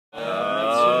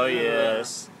Oh,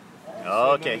 yes.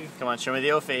 Okay, come on, show me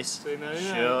the O face.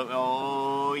 Show,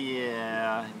 oh,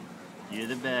 yeah. You're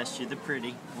the best, you're the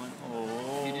pretty one.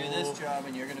 Oh. You do this job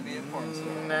and you're going to be a porn star.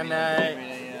 Night.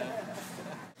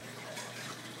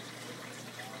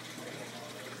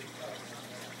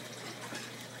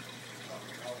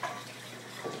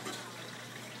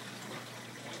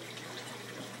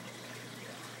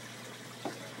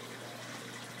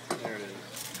 There it is.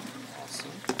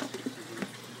 Awesome.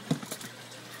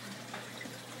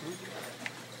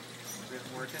 Is it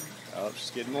working? Oh,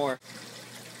 just getting more.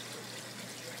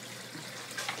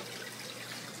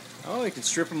 Oh, you can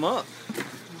strip them up.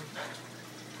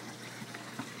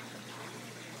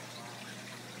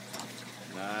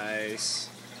 Nice.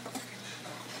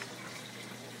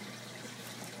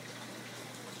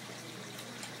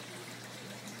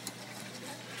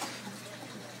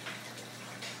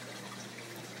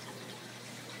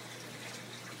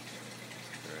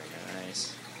 Very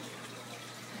nice.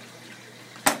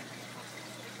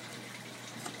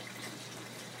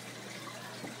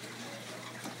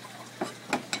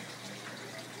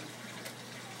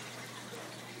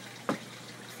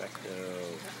 Perfecto.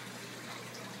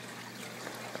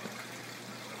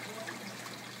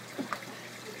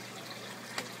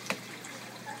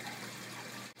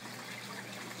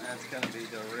 That's going to be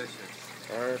delicious.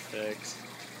 Perfect.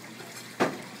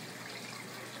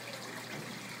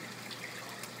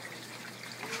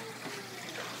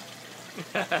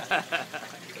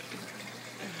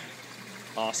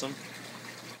 Awesome.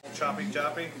 Choppy.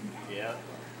 Yeah.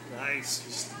 Nice.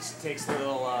 Just takes the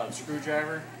little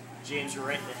screwdriver, jams it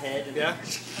right in the head, and Yeah.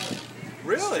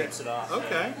 Really? strips it off.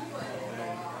 Okay. Yeah. And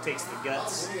then takes the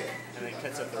guts, and then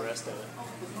cuts up the rest of it.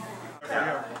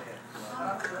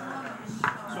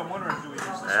 So I'm wondering, do we use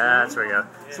this? That's where we go.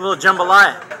 It's a little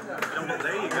jambalaya.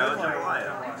 There you go,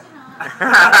 jambalaya.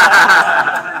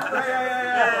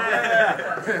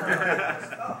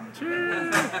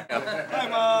 Hi,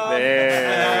 Mom. There you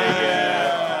go.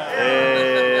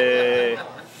 Hey.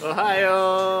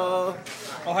 Ohio.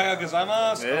 Ohio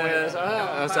gozaimasu. Yes.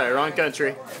 Oh, sorry, wrong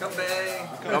country. Konbei.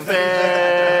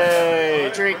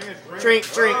 Konbei. Drink.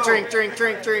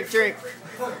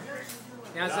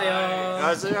 안녕하세요.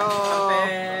 Annyeonghaseyo.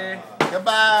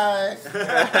 Goodbye.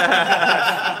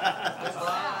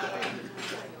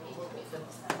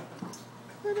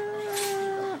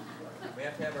 We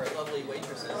have to have our lovely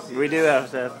waitresses. We do have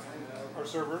to have. Our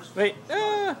servers. Wait.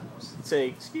 Say,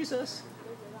 excuse us.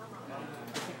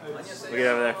 Look at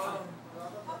over there.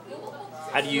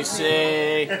 How do you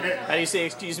say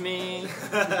excuse me?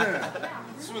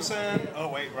 Susan. Oh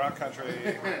wait, rock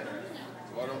country.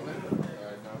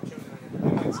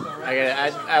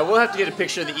 I will have to get a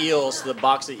picture of the eels, the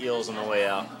box of eels on the way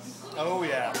out. Oh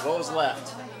yeah. What was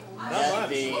left? Not much.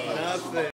 The Nothing.